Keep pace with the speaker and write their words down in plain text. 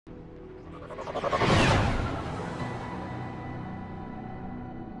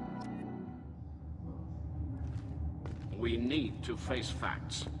We need to face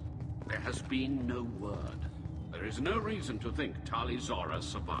facts. There has been no word. There is no reason to think Tali Zora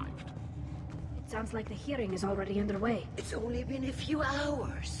survived. It sounds like the hearing is already underway. It's only been a few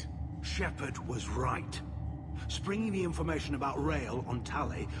hours. Shepard was right. Springing the information about Rael on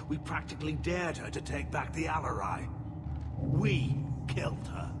Tali, we practically dared her to take back the Alarai. We killed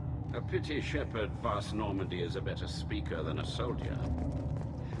her. A pity Shepard Vas Normandy is a better speaker than a soldier.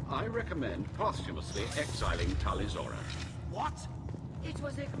 I recommend posthumously exiling Tali Zora. What? It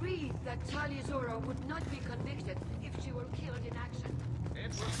was agreed that Tali Zora would not be convicted if she were killed in action. It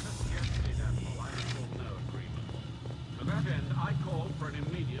was suggested, Admiral. I recall no agreement. To that end, I call for an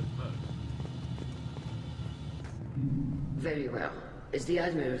immediate vote. Very well. Is the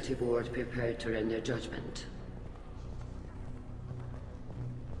Admiralty Board prepared to render judgment?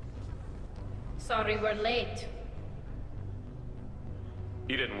 Sorry we're late.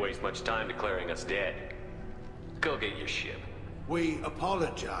 You didn't waste much time declaring us dead. Go get your ship. We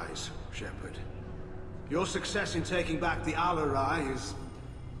apologize, Shepard. Your success in taking back the Alarai is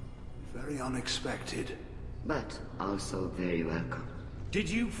very unexpected. But also very welcome. Did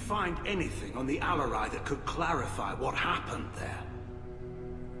you find anything on the Alarai that could clarify what happened there?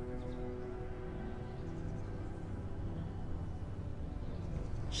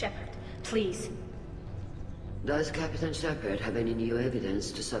 Shepard, please. Does Captain Shepard have any new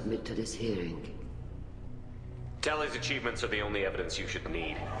evidence to submit to this hearing? Tali's achievements are the only evidence you should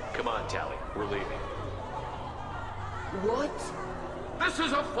need. Come on, Tali. We're leaving. What? This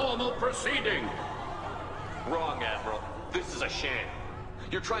is a formal proceeding! Wrong, Admiral. This is a sham.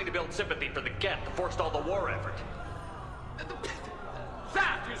 You're trying to build sympathy for the Geth to forestall the war effort.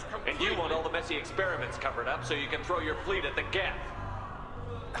 That is completely... And you want all the messy experiments covered up so you can throw your fleet at the Geth.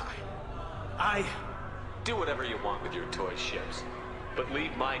 I... Do whatever you want with your toy ships, but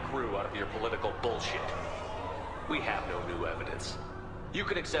leave my crew out of your political bullshit. We have no new evidence. You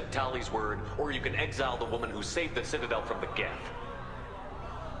can accept Tali's word, or you can exile the woman who saved the Citadel from the Geth.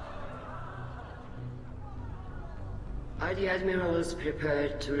 Are the Admirals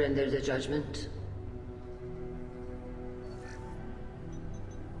prepared to render the judgment?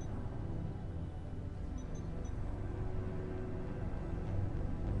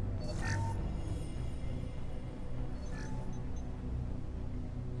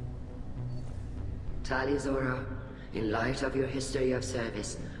 Tali Zora, in light of your history of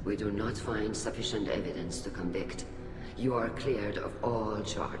service, we do not find sufficient evidence to convict. You are cleared of all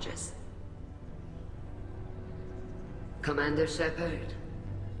charges. Commander Shepard,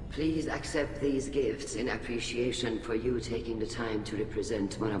 please accept these gifts in appreciation for you taking the time to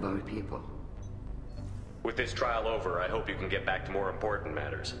represent one of our people. With this trial over, I hope you can get back to more important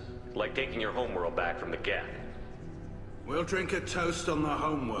matters, like taking your homeworld back from the Geth. We'll drink a toast on the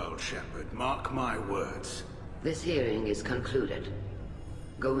homeworld, Shepard. Mark my words. This hearing is concluded.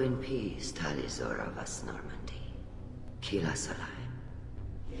 Go in peace, Tali Zora Vas Normandy. Kila Salai.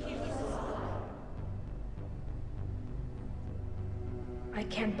 I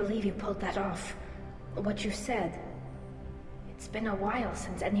can't believe you pulled that off. What you said. It's been a while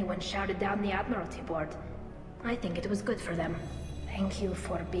since anyone shouted down the Admiralty Board. I think it was good for them. Thank you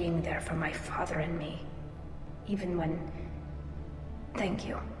for being there for my father and me. Even when... Thank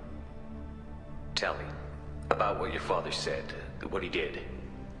you. Tali, about what your father said, what he did.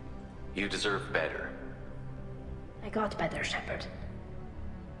 You deserve better. I got better, Shepard.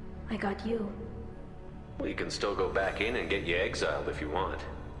 I got you. Well, you can still go back in and get you exiled if you want.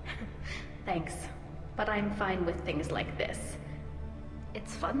 Thanks. But I'm fine with things like this.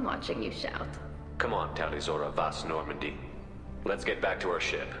 It's fun watching you shout. Come on, Tali Zora Vas Normandy. Let's get back to our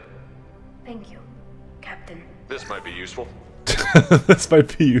ship. Thank you, Captain. This might be useful. This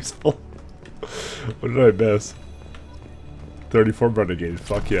might be useful. What did I miss? 34 renegade.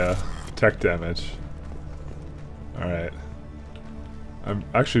 Fuck yeah. Tech damage. Alright.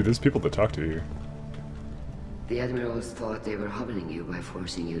 Actually, there's people to talk to here. The Admirals thought they were hobbling you by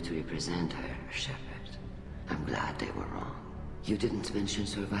forcing you to represent her, Shepard. I'm glad they were wrong. You didn't mention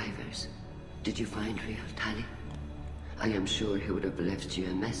survivors. Did you find real Tali? I am sure he would have left you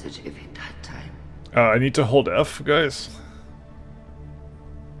a message if he'd had time. I need to hold F, guys.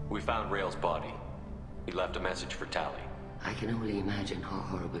 We found Rael's body. He left a message for Tali. I can only imagine how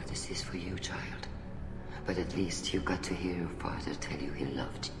horrible this is for you, child. But at least you got to hear your father tell you he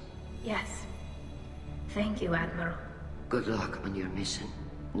loved you. Yes. Thank you, Admiral. Good luck on your mission.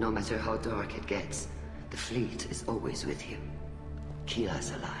 No matter how dark it gets, the fleet is always with you. Kila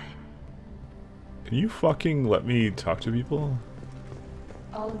Salai. Can you fucking let me talk to people?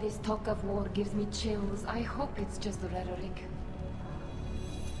 All this talk of war gives me chills. I hope it's just rhetoric.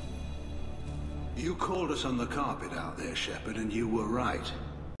 You called us on the carpet out there, Shepard, and you were right.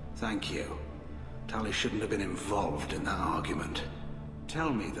 Thank you. Tali shouldn't have been involved in that argument.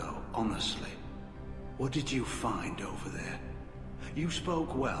 Tell me, though, honestly, what did you find over there? You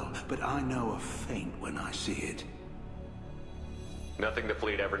spoke well, but I know a feint when I see it. Nothing the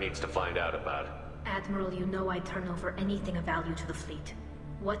fleet ever needs to find out about. Admiral, you know I'd turn over anything of value to the fleet.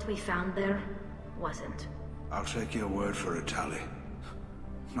 What we found there wasn't. I'll take your word for it, Tali.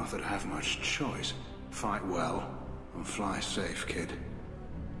 Not that I have much choice. Fight well, and fly safe, kid.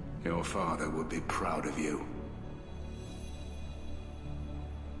 Your father would be proud of you.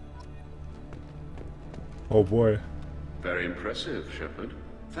 Oh boy. Very impressive, Shepard.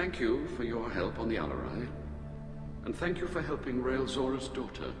 Thank you for your help on the Alarai. And thank you for helping Rael Zora's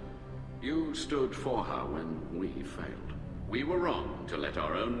daughter. You stood for her when we failed. We were wrong to let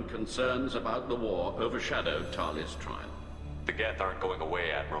our own concerns about the war overshadow Tali's trial. The Geth aren't going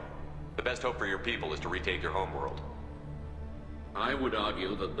away, Admiral. The best hope for your people is to retake your homeworld. I would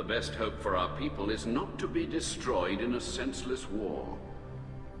argue that the best hope for our people is not to be destroyed in a senseless war.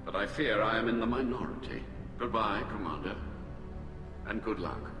 But I fear I am in the minority. Goodbye, Commander. And good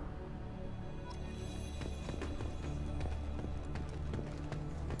luck.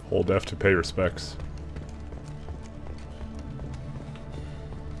 Hold F to pay respects.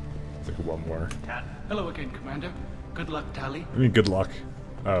 Let's take one more. Hello again, Commander. Good luck, Tali. I mean, good luck.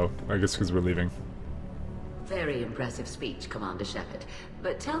 Oh, I guess because we're leaving. Very impressive speech, Commander Shepard.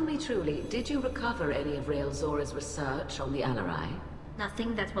 But tell me truly, did you recover any of Rael Zora's research on the Alarai?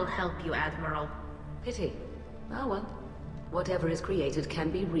 Nothing that will help you, Admiral. Pity. Oh well. Whatever is created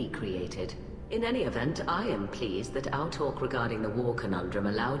can be recreated. In any event, I am pleased that our talk regarding the war conundrum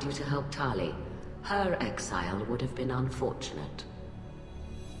allowed you to help Tali. Her exile would have been unfortunate.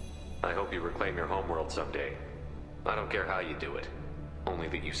 I hope you reclaim your homeworld someday. I don't care how you do it. Only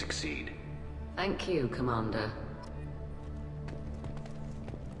that you succeed. Thank you, Commander.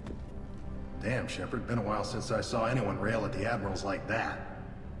 Damn, Shepard. Been a while since I saw anyone rail at the Admirals like that.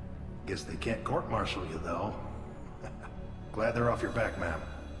 Guess they can't court-martial you, though. Glad they're off your back, ma'am.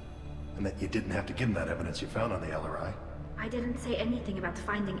 And that you didn't have to give them that evidence you found on the Alarai. I didn't say anything about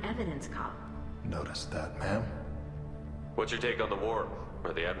finding evidence, Cal. Noticed that, ma'am. What's your take on the war?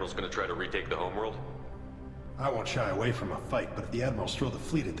 Are the Admirals gonna try to retake the homeworld? I won't shy away from a fight, but if the Admirals throw the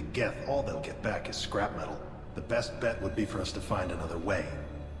fleet at the Geth, all they'll get back is scrap metal. The best bet would be for us to find another way.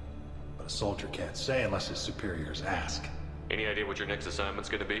 But a soldier can't say unless his superiors ask. Any idea what your next assignment's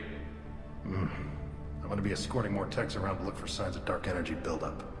gonna be? I'm gonna be escorting more techs around to look for signs of dark energy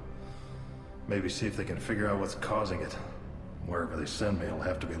buildup. Maybe see if they can figure out what's causing it. Wherever they send me, it'll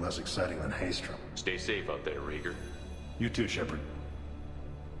have to be less exciting than Haestrom. Stay safe out there, Rieger. You too, Shepard.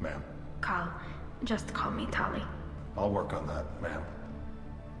 Ma'am. Cal, just call me Tali. I'll work on that, ma'am.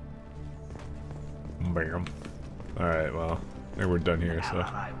 Bam. Alright, well, I think we're done here, so.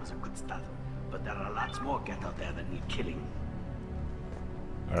 Alarai was a good start, but there are lots more Geth out there that need killing.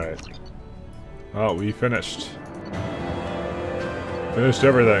 Alright. Oh, we finished. Finished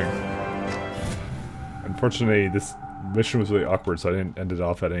everything. Unfortunately, this mission was really awkward, so I didn't end it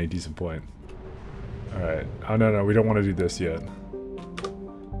off at any decent point. Alright. Oh, no, we don't want to do this yet.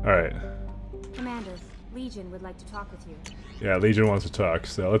 Alright. Commanders, Legion would like to talk with you. Yeah, Legion wants to talk,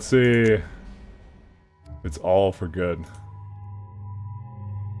 so let's see. It's all for good.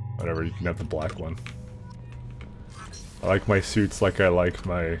 Whatever, you can have the black one. I like my suits like I like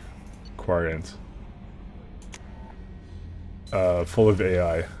my Quarians. Full of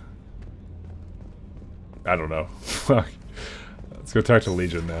AI. I don't know. Let's go talk to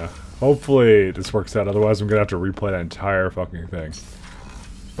Legion now. Hopefully this works out, otherwise I'm gonna have to replay that entire fucking thing.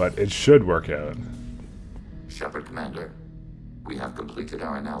 But it should work out. Shepard, Commander. We have completed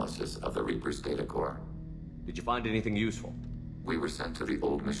our analysis of the Reaper's data core. Did you find anything useful? We were sent to the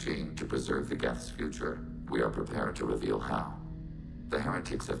old machine to preserve the Geth's future. We are prepared to reveal how. The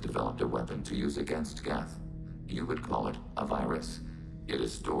heretics have developed a weapon to use against Geth. You would call it a virus. It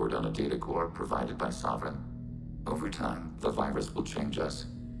is stored on a data core provided by Sovereign. Over time, the virus will change us,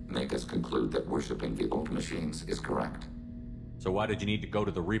 make us conclude that worshipping the old machines is correct. So why did you need to go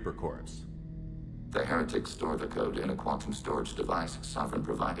to the Reaper Corps? The heretics store the code in a quantum storage device Sovereign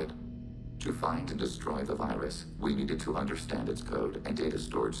provided. To find and destroy the virus, we needed to understand its code and data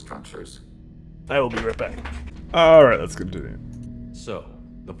storage structures. I will be right back. Alright, let's continue. So,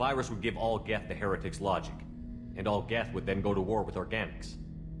 the virus would give all Geth the heretics' logic, and all Geth would then go to war with organics.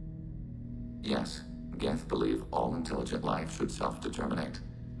 Yes, Geth believe all intelligent life should self-determinate.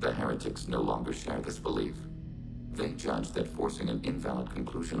 The heretics no longer share this belief. They judge that forcing an invalid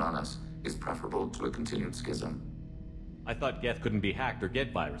conclusion on us is preferable to a continued schism. I thought Geth couldn't be hacked or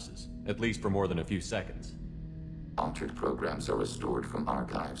get viruses, at least for more than a few seconds. Altered programs are restored from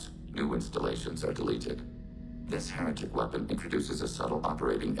archives. New installations are deleted. This heretic weapon introduces a subtle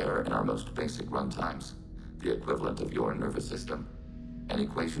operating error in our most basic runtimes, the equivalent of your nervous system. An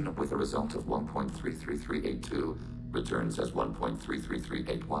equation with a result of 1.33382 returns as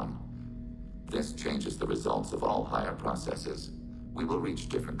 1.33381. This changes the results of all higher processes. We will reach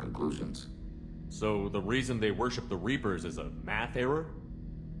different conclusions. So the reason they worship the Reapers is a math error?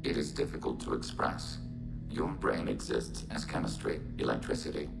 It is difficult to express. Your brain exists as chemistry,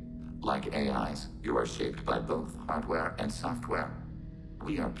 electricity. Like AIs, you are shaped by both hardware and software.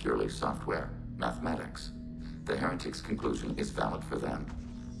 We are purely software, mathematics. The heretic's conclusion is valid for them.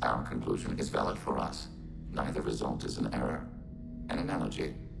 Our conclusion is valid for us. Neither result is an error. An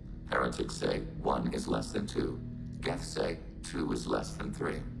analogy. Heretics say 1 is less than 2. Geth say 2 is less than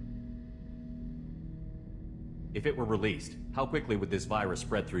 3. If it were released, how quickly would this virus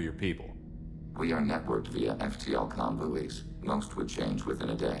spread through your people? We are networked via FTL-COM buoys. Most would change within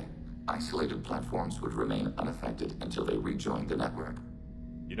a day. Isolated platforms would remain unaffected until they rejoined the network.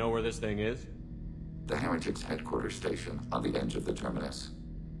 You know where this thing is? The Heretics' headquarters station on the edge of the terminus.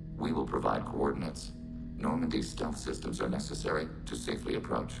 We will provide coordinates. Normandy's stealth systems are necessary to safely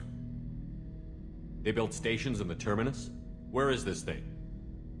approach. They built stations in the terminus? Where is this thing?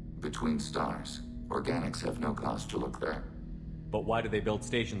 Between stars. Organics have no cause to look there. But why do they build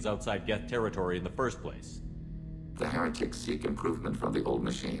stations outside Geth territory in the first place? The Heretics seek improvement from the old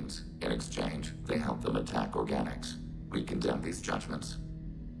machines. In exchange, they help them attack Organics. We condemn these judgments.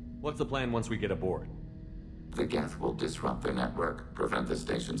 What's the plan once we get aboard? The Geth will disrupt their network, prevent the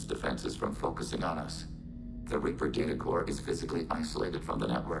station's defenses from focusing on us. The Reaper data core is physically isolated from the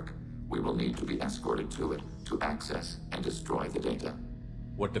network. We will need to be escorted to it to access and destroy the data.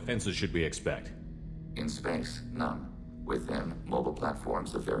 What defenses should we expect? In space, none. Within, mobile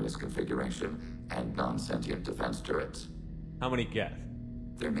platforms of various configuration and non-sentient defense turrets. How many Geth?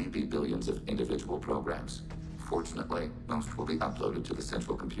 There may be billions of individual programs. Fortunately, most will be uploaded to the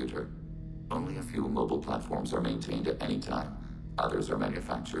central computer. Only a few mobile platforms are maintained at any time. Others are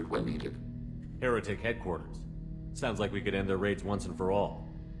manufactured when needed. Heretic headquarters. Sounds like we could end their raids once and for all.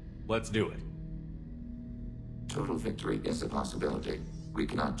 Let's do it. Total victory is a possibility. We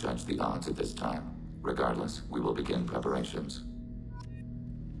cannot judge the odds at this time. Regardless, we will begin preparations.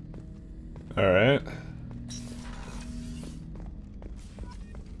 Alright.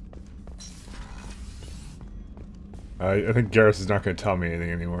 I think Garrus is not going to tell me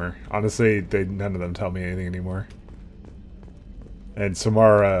anything anymore. Honestly, none of them tell me anything anymore. And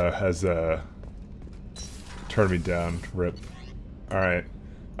Samara has turned me down. Rip. Alright.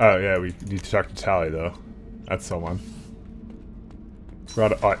 Oh yeah, we need to talk to Tali though. That's someone.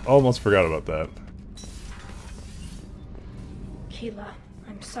 I almost forgot about that. Keela,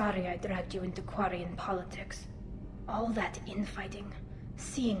 I'm sorry I dragged you into Quarian politics. All that infighting,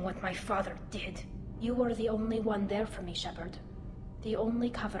 seeing what my father did. You were the only one there for me, Shepard. The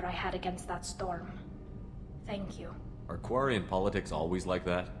only cover I had against that storm. Thank you. Are Quarian politics always like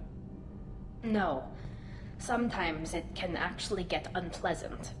that? No. Sometimes it can actually get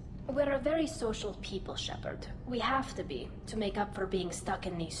unpleasant. We're a very social people, Shepard. We have to be, to make up for being stuck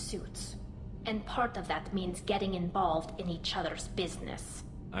in these suits. And part of that means getting involved in each other's business.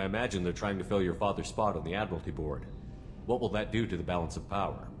 I imagine they're trying to fill your father's spot on the Admiralty Board. What will that do to the balance of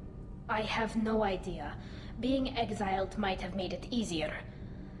power? I have no idea. Being exiled might have made it easier.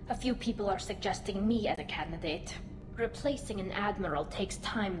 A few people are suggesting me as a candidate. Replacing an admiral takes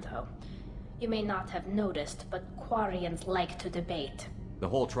time, though. You may not have noticed, but Quarians like to debate. The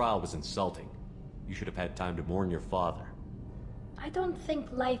whole trial was insulting. You should have had time to mourn your father. I don't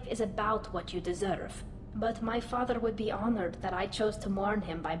think life is about what you deserve. But my father would be honored that I chose to mourn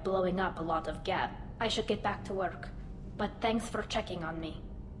him by blowing up a lot of Geth. I should get back to work. But thanks for checking on me.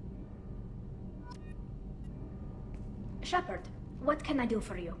 Shepard, what can I do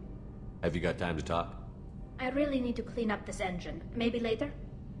for you? Have you got time to talk? I really need to clean up this engine. Maybe later?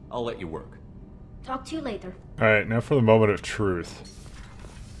 I'll let you work. Talk to you later. Alright, now for the moment of truth.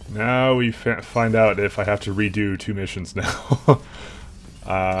 Now we find out if I have to redo 2 missions now.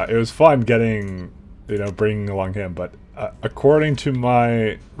 It was fun getting, bringing along him, but according to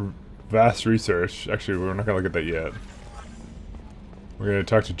my vast research, actually we're not going to look at that yet. We're going to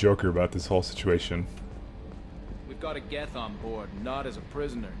talk to Joker about this whole situation. We've got a Geth on board, not as a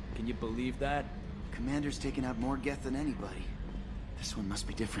prisoner. Can you believe that? Commander's taken out more Geth than anybody. This one must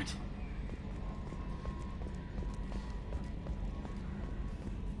be different.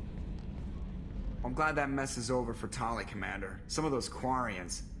 I'm glad that mess is over for Tali, Commander. Some of those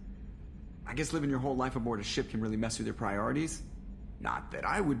Quarians. I guess living your whole life aboard a ship can really mess with your priorities. Not that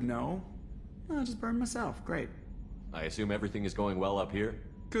I would know. I'll just burn myself. Great. I assume everything is going well up here?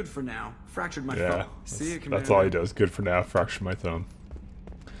 Good for now. Fractured my Yeah, thumb. See you, Commander. that's all he does. Good for now. Fracture my thumb.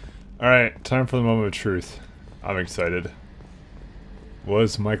 Alright, time for the moment of truth. I'm excited.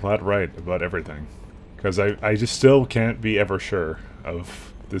 Was Mike Ladd right about everything? Because I just still can't be ever sure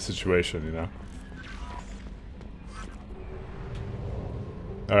of this situation, you know?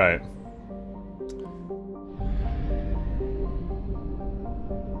 Alright.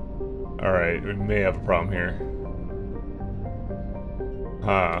 Alright, we may have a problem here.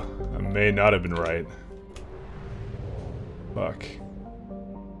 Huh. I may not have been right. Fuck.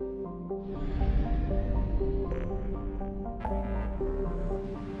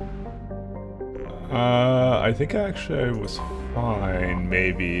 I think actually I was fine,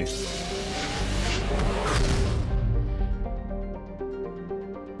 maybe.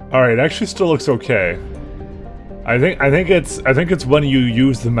 Alright, it actually still looks okay. I think it's when you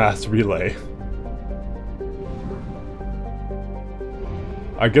use the mass relay.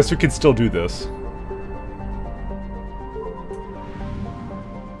 I guess we can still do this.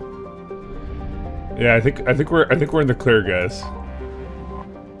 Yeah, I think we're in the clear, guys.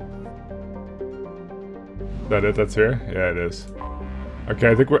 That it? That's here? Yeah, it is. Okay,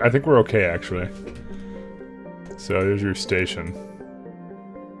 I think we're okay actually. So there's your station.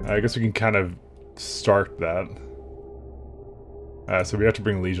 I guess we can kind of start that. So we have to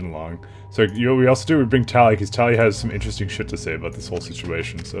bring Legion along. So you know what we also do? We bring Tali, because Tali has some interesting shit to say about this whole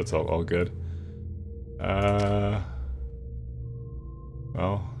situation. So that's all good. Well,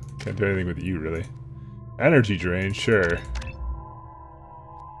 can't do anything with you really. Energy drain, sure.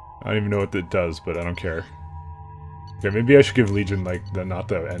 I don't even know what that does, but I don't care. Okay, maybe I should give Legion like not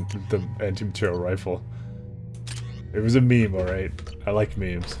the anti-material rifle. It was a meme, alright. I like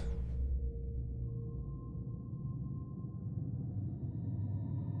memes.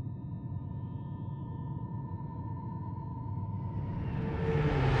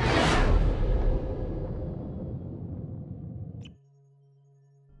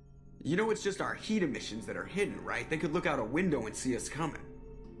 You know it's just our heat emissions that are hidden, right? They could look out a window and see us coming.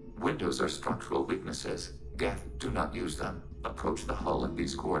 Windows are structural weaknesses. Geth, do not use them. Approach the hull at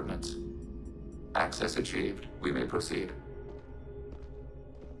these coordinates. Access achieved. We may proceed.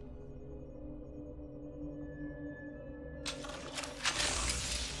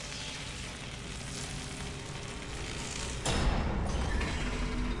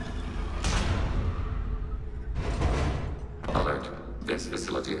 Alert. This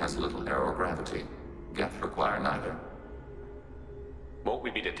facility has little aerogravity. Geth require neither. Won't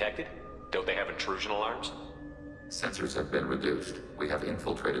we be detected? Don't they have intrusion alarms? Sensors have been reduced. We have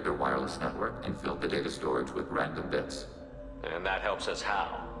infiltrated their wireless network and filled the data storage with random bits. And that helps us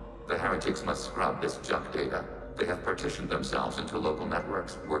how? The heretics must scrub this junk data. They have partitioned themselves into local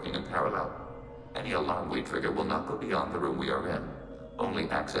networks, working in parallel. Any alarm we trigger will not go beyond the room we are in. Only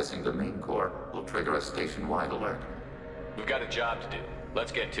accessing the main core will trigger a station-wide alert. We've got a job to do.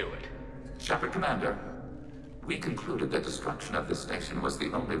 Let's get to it. Shepard, Commander. We concluded that destruction of this station was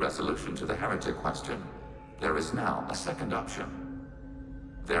the only resolution to the heretic question. There is now a second option.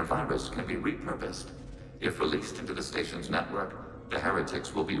 Their virus can be repurposed. If released into the station's network, the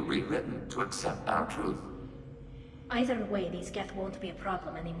heretics will be rewritten to accept our truth. Either way, these Geth won't be a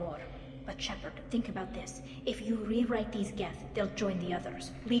problem anymore. But Shepard, think about this. If you rewrite these Geth, they'll join the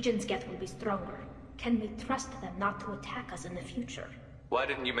others. Legion's Geth will be stronger. Can we trust them not to attack us in the future? Why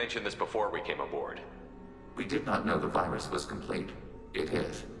didn't you mention this before we came aboard? We did not know the virus was complete. It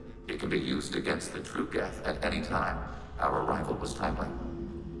is. It can be used against the true Geth at any time. Our arrival was timely.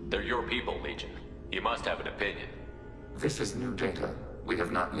 They're your people, Legion. You must have an opinion. This is new data. We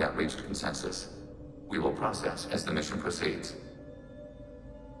have not yet reached consensus. We will process as the mission proceeds.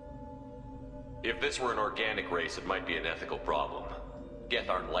 If this were an organic race, it might be an ethical problem. Geth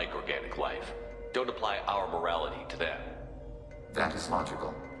aren't like organic life. Don't apply our morality to them. That is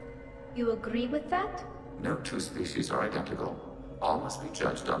logical. You agree with that? No two species are identical. All must be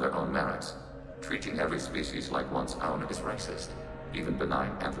judged on their own merits. Treating every species like one's own is racist, even benign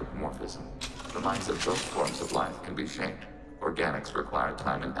anthropomorphism. The minds of both forms of life can be shaped. Organics require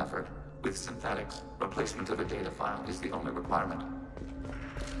time and effort. With synthetics, replacement of a data file is the only requirement.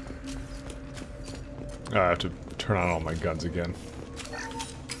 I have to turn on all my guns again.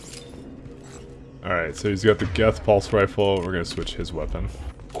 Alright, so he's got the Geth pulse rifle. We're gonna switch his weapon.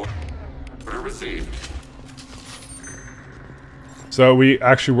 Order received. So we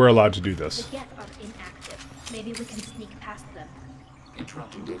actually were allowed to do this. The Geth are inactive. Maybe we can sneak past them.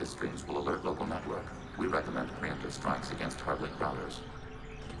 Interrupting data streams will alert local network. We recommend preemptive strikes against hard-link routers.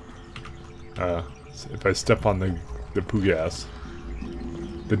 If I step on the poo gas.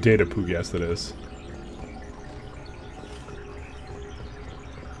 The data poo gas, that is.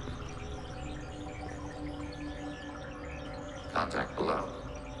 Contact below.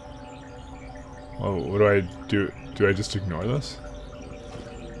 Oh, what do I do? Do I just ignore this?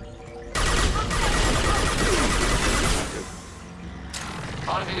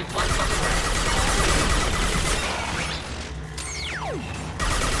 Automated flight software.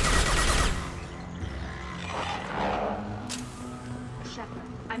 Shepard,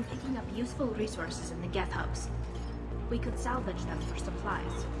 I'm picking up useful resources in the Geth hubs. We could salvage them for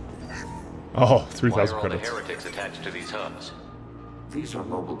supplies. Oh, 3,000 Why are all credits. the heretics attached to these hubs? These are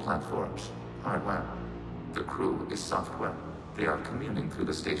mobile platforms. Hardware. The crew is software. They are communing through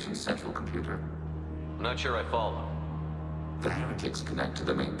the station's central computer. I'm not sure I follow. The heretics connect to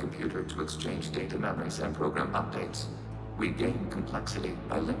the main computer to exchange data memories and program updates. We gain complexity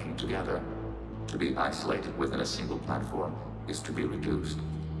by linking together. To be isolated within a single platform is to be reduced.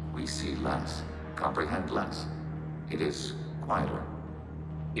 We see less, comprehend less. It is quieter.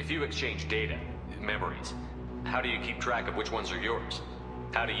 If you exchange data, memories, how do you keep track of which ones are yours?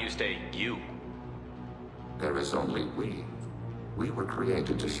 How do you stay you? There is only we. We were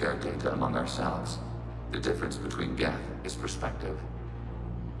created to share data among ourselves. The difference between Geth is perspective.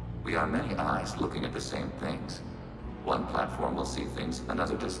 We are many eyes looking at the same things. One platform will see things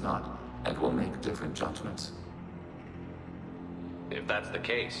another does not, and will make different judgments. If that's the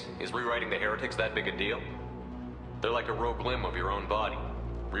case, is rewriting the heretics that big a deal? They're like a rogue limb of your own body.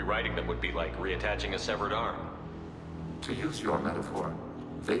 Rewriting them would be like reattaching a severed arm. To use your metaphor,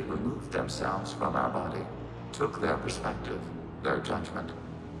 they removed themselves from our body, took their perspective, their judgment.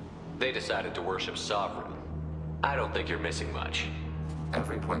 They decided to worship Sovereign. I don't think you're missing much.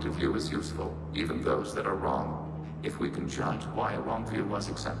 Every point of view is useful, even those that are wrong, if we can judge why a wrong view was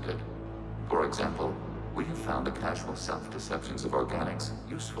accepted. For example, we have found the casual self-deceptions of organics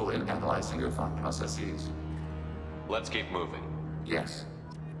useful in analyzing your thought processes. Let's keep moving. Yes.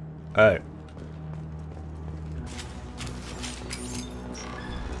 Alright.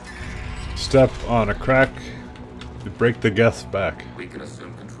 Step on a crack to break the Geth's back. We can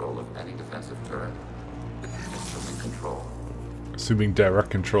assume control of any defensive turret. Assuming control. Assuming direct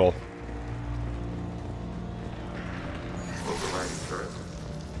control. Overriding turret.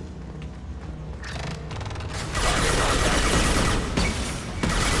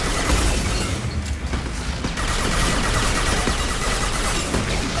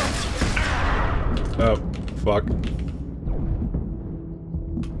 Oh, fuck.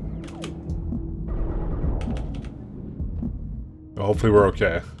 Well, hopefully we're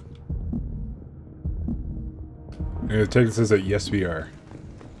okay. I'm gonna take this as a yes we are.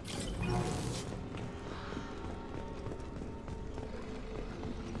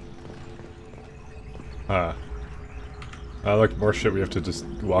 Like more shit we have to just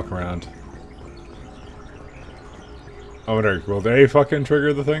walk around. I wonder, will they fucking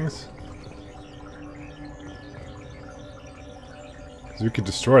trigger the things? Because we could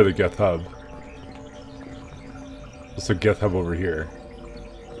destroy the Geth hub. There's a Geth hub over here.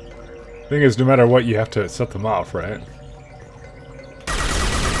 Thing is, no matter what, you have to set them off, right?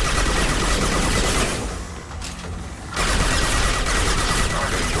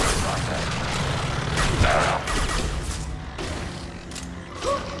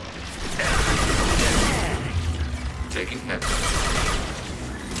 Taking hits.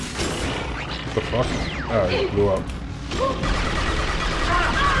 What the fuck? Oh, it blew up.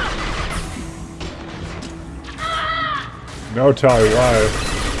 No, Tali, why?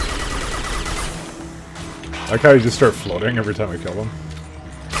 I like how you just start floating every time I kill them.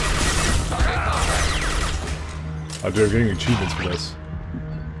 Oh, dude, I'm getting achievements for this.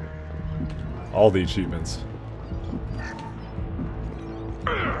 All the achievements.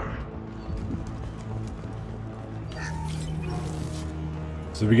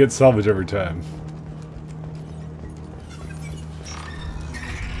 So we get salvage every time.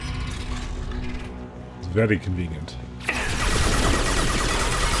 It's very convenient.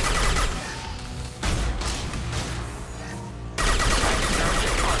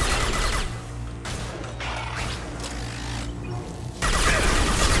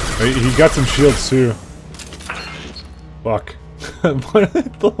 He got some shields too. Fuck. Why did they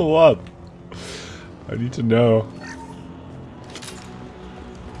blow up? I need to know.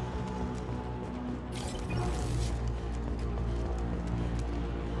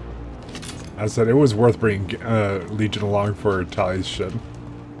 I said it was worth bringing Legion along for Tali's ship.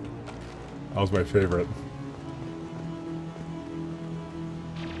 That was my favorite.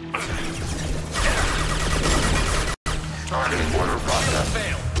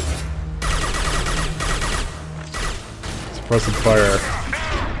 suppressing fire.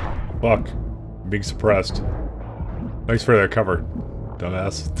 Fuck. I'm being suppressed. Thanks for that cover,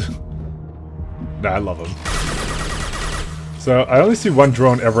 dumbass. Nah, I love him. So, I only see one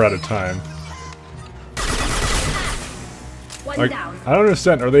drone ever at a time. One down. I don't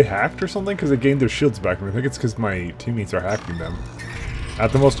understand. Are they hacked or something? Because they gained their shields back. I think it's because my teammates are hacking them.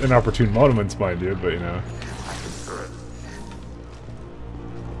 At the most inopportune moments, mind you, but you know.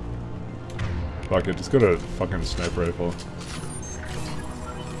 Fuck it, just go to fucking sniper rifle.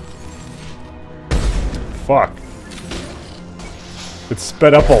 Fuck. It's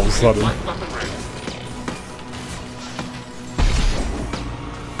sped up all of a sudden.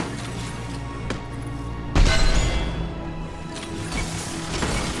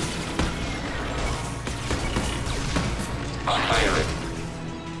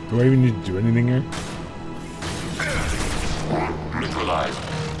 Do I even need to do anything here?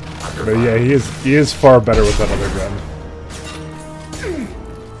 But yeah, he is far better with that other gun.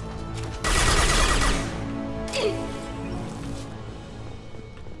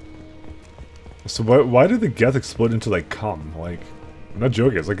 So why did the Geth explode into like cum? Like, I'm not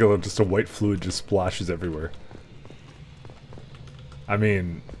joking. It's like just a white fluid just splashes everywhere. I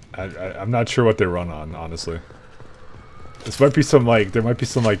mean, I'm not sure what they run on, honestly. This might be some like, there might be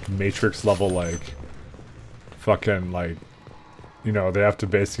some like Matrix level like, fucking like, you know, they have to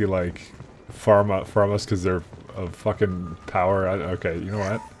basically like farm us because they're of fucking power. Okay, you know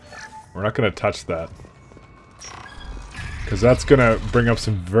what? We're not gonna touch that. Because that's gonna bring up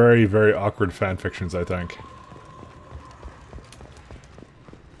some very, very awkward fanfictions, I think.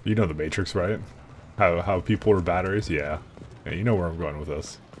 You know the Matrix, right? How people were batteries? Yeah. Yeah, you know where I'm going with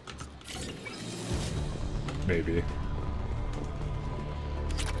this. Maybe.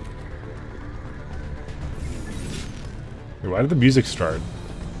 Wait, why did the music start?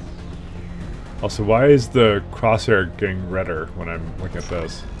 Also, why is the crosshair getting redder when I'm looking at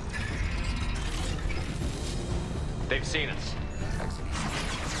this? They've seen us.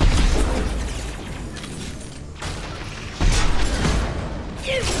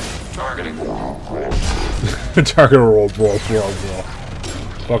 Targeting. Target roll, blah, blah, blah.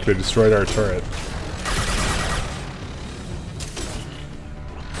 Fuck, they destroyed our turret.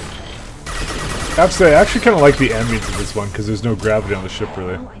 I have to say, I actually kind of like the ambience of this one, because there's no gravity on the ship,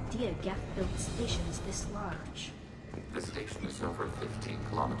 really. No idea Geth built stations this large. The station is over 15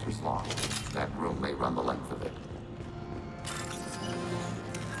 kilometers long. That room may run the length of it.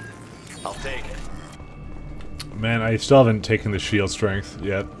 I'll take it. Man, I still haven't taken the shield strength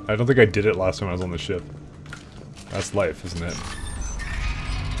yet. I don't think I did it last time I was on the ship. That's life, isn't it?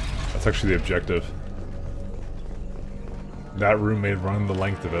 That's actually the objective. That room may run the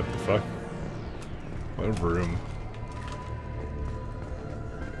length of it. The fuck? What room?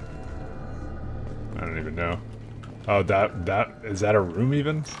 I don't even know. Oh, is that a room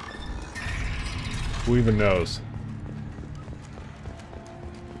even? Who even knows?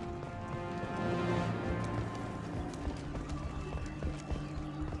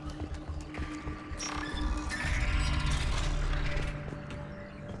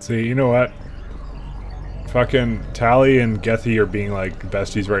 See, you know what? Fucking Tali and Gethy are being like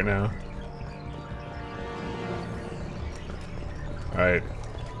besties right now. Alright.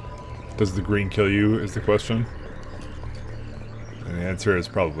 Does the green kill you, is the question? And the answer is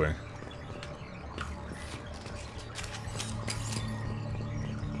probably.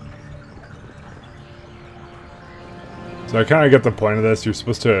 So I kind of get the point of this. You're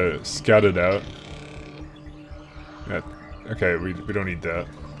supposed to scout it out. Yeah. Okay, we don't need that.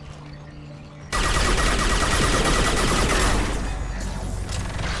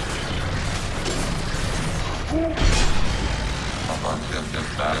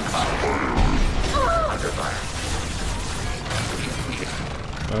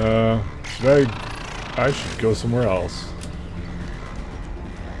 I should go somewhere else.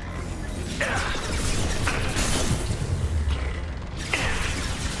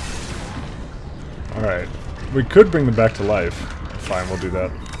 Alright. We could bring them back to life. Fine, we'll do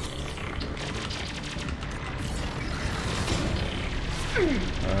that.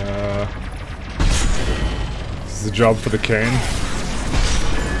 This is a job for the cane.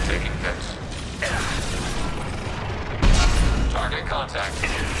 Taking hits. Target contact.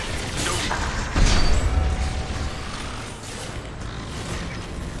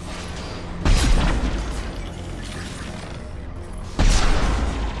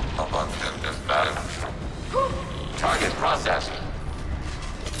 Target processed.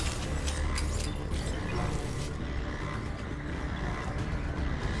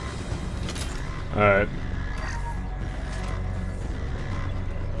 Alright.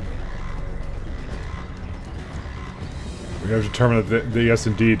 We We have determined that yes,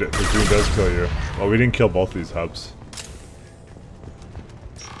 indeed, the green does kill you. Well, we didn't kill both these hubs.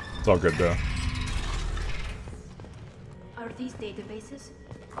 It's all good though. Are these databases?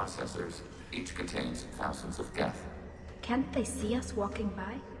 Processors. Each contains thousands of geth. Can't they see us walking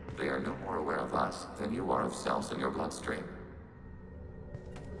by? They are no more aware of us than you are of cells in your bloodstream.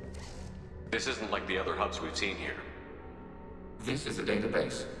 This isn't like the other hubs we've seen here. This is a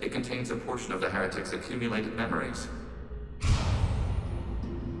database. It contains a portion of the heretics' accumulated memories.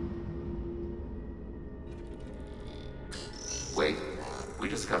 Wait. We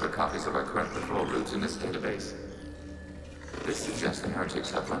discovered copies of our current patrol routes in this database. This suggests the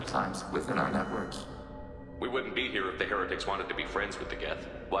heretics have lifetimes within our networks. We wouldn't be here if the heretics wanted to be friends with the geth.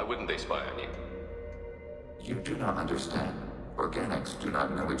 Why wouldn't they spy on you? You do not understand. Organics do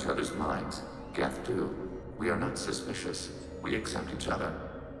not know each other's minds. Geth do. We are not suspicious. We accept each other.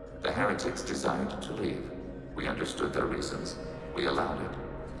 The heretics desired to leave. We understood their reasons. We allowed it.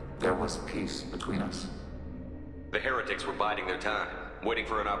 There was peace between us. The heretics were biding their time, waiting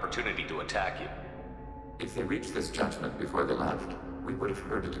for an opportunity to attack you. If they reached this judgment before they left, we would have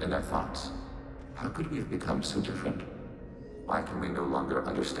heard it in their thoughts. How could we have become so different? Why can we no longer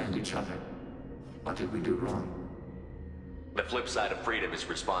understand each other? What did we do wrong? The flip side of freedom is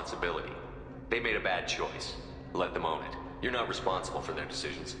responsibility. They made a bad choice. Let them own it. You're not responsible for their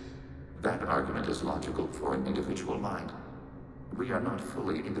decisions. That argument is logical for an individual mind. We are not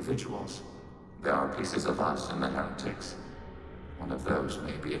fully individuals. There are pieces of us in the heretics. One of those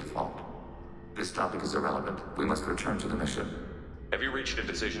may be at fault. This topic is irrelevant. We must return to the mission. Have you reached a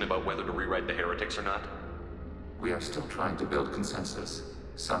decision about whether to rewrite the heretics or not? We are still trying to build consensus.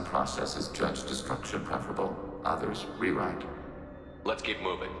 Some processes judge destruction preferable, others rewrite. Let's keep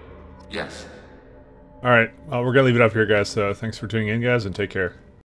moving. Yes. Alright, well, we're gonna leave it up here, guys, so thanks for tuning in, guys, and take care.